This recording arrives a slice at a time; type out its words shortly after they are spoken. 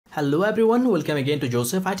Hello everyone, welcome again to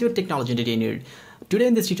Joseph IT with Technology Entertainer. Today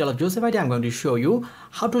in this tutorial of Joseph IT, I'm going to show you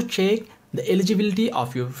how to check the eligibility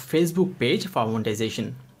of your Facebook page for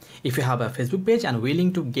monetization. If you have a Facebook page and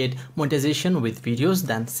willing to get monetization with videos,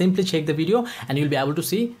 then simply check the video and you'll be able to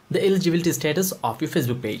see the eligibility status of your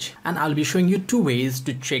Facebook page. And I'll be showing you two ways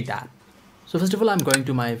to check that. So first of all, I'm going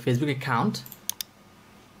to my Facebook account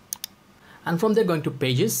and from there going to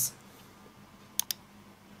pages.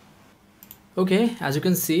 Okay, as you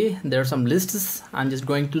can see, there are some lists. I'm just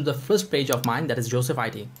going to the first page of mine, that is Joseph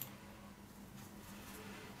IT.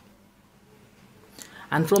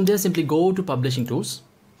 And from there, simply go to publishing tools.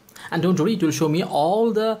 And don't worry, it will show me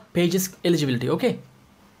all the pages eligibility, okay?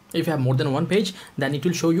 If you have more than one page, then it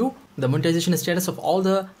will show you the monetization status of all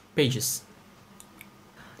the pages.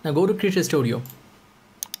 Now go to Creator Studio.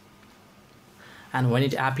 And when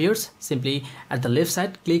it appears, simply at the left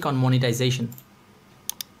side, click on monetization.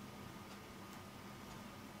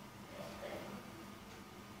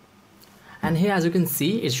 And here, as you can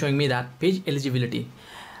see, it's showing me that page eligibility.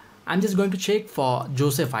 I'm just going to check for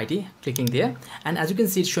Joseph IT, clicking there. And as you can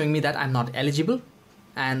see, it's showing me that I'm not eligible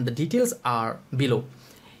and the details are below.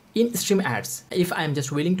 In-stream ads. If I'm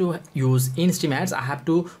just willing to use in-stream ads, I have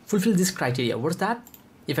to fulfill this criteria. What's that?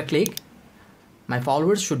 If I click, my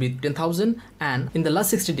followers should be 10,000 and in the last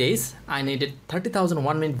 60 days, I needed 30,000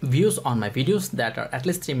 1-minute views on my videos that are at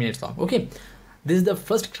least 3 minutes long. Okay, this is the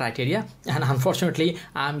first criteria and unfortunately,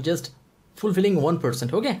 I'm just fulfilling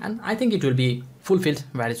 1%, okay, and I think it will be fulfilled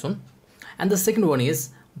very soon. And the second one is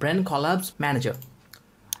brand collabs manager.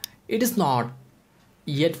 It is not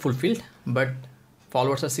yet fulfilled, but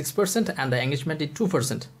followers are 6% and the engagement is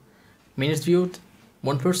 2%. Minutes viewed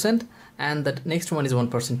 1% and the next one is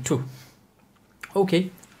 1% too. Okay,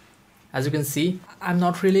 as you can see, I'm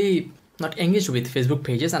not engaged with Facebook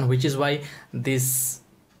pages, and which is why this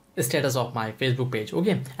status of my Facebook page.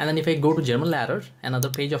 Okay, and then if I go to German ladder, another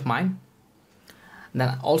page of mine,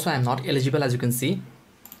 then also I'm not eligible. As you can see,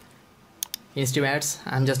 in-stream ads,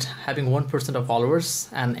 I'm just having 1% of followers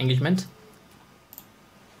and engagement,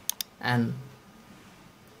 and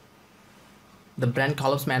the brand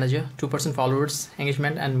collabs manager 2% followers,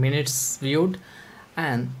 engagement and minutes viewed,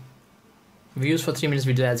 and views for 3 minutes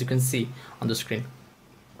video, as you can see on the screen.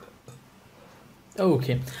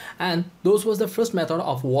 Okay, and those was the first method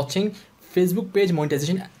of watching Facebook page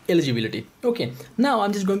monetization eligibility. Okay, now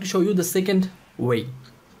I'm just going to show you the second way.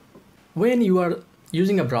 When you are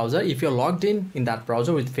using a browser, if you're logged in that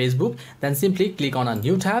browser with Facebook, then simply click on a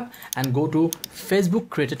new tab and go to Facebook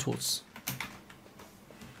Creator Tools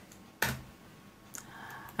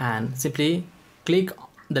and simply click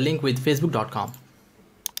the link with facebook.com.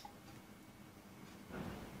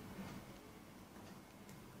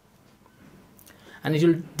 and it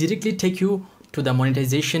will directly take you to the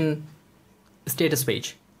monetization status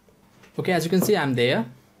page. Okay, as you can see, I'm there.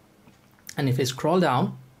 And if I scroll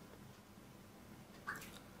down,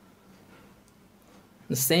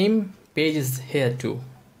 the same page is here too.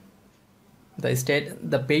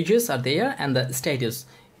 The pages are there and the status.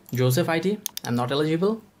 Joseph IT, I'm not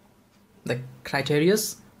eligible. The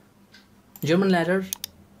criterias, German ladder,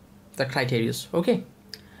 the criterias. Okay.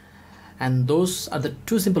 And those are the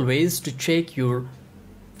two simple ways to check your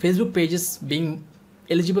Facebook pages being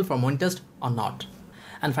eligible for monetized or not.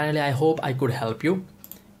 And finally, I hope I could help you.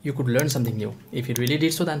 You could learn something new. If you really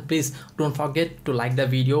did so, then please don't forget to like the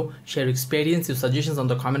video, share your experience, your suggestions on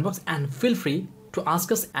the comment box, and feel free to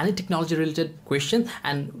ask us any technology related questions,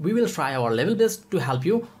 and we will try our level best to help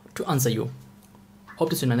you to answer you. Hope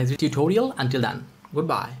to see you in my next tutorial. Until then,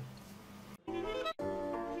 goodbye.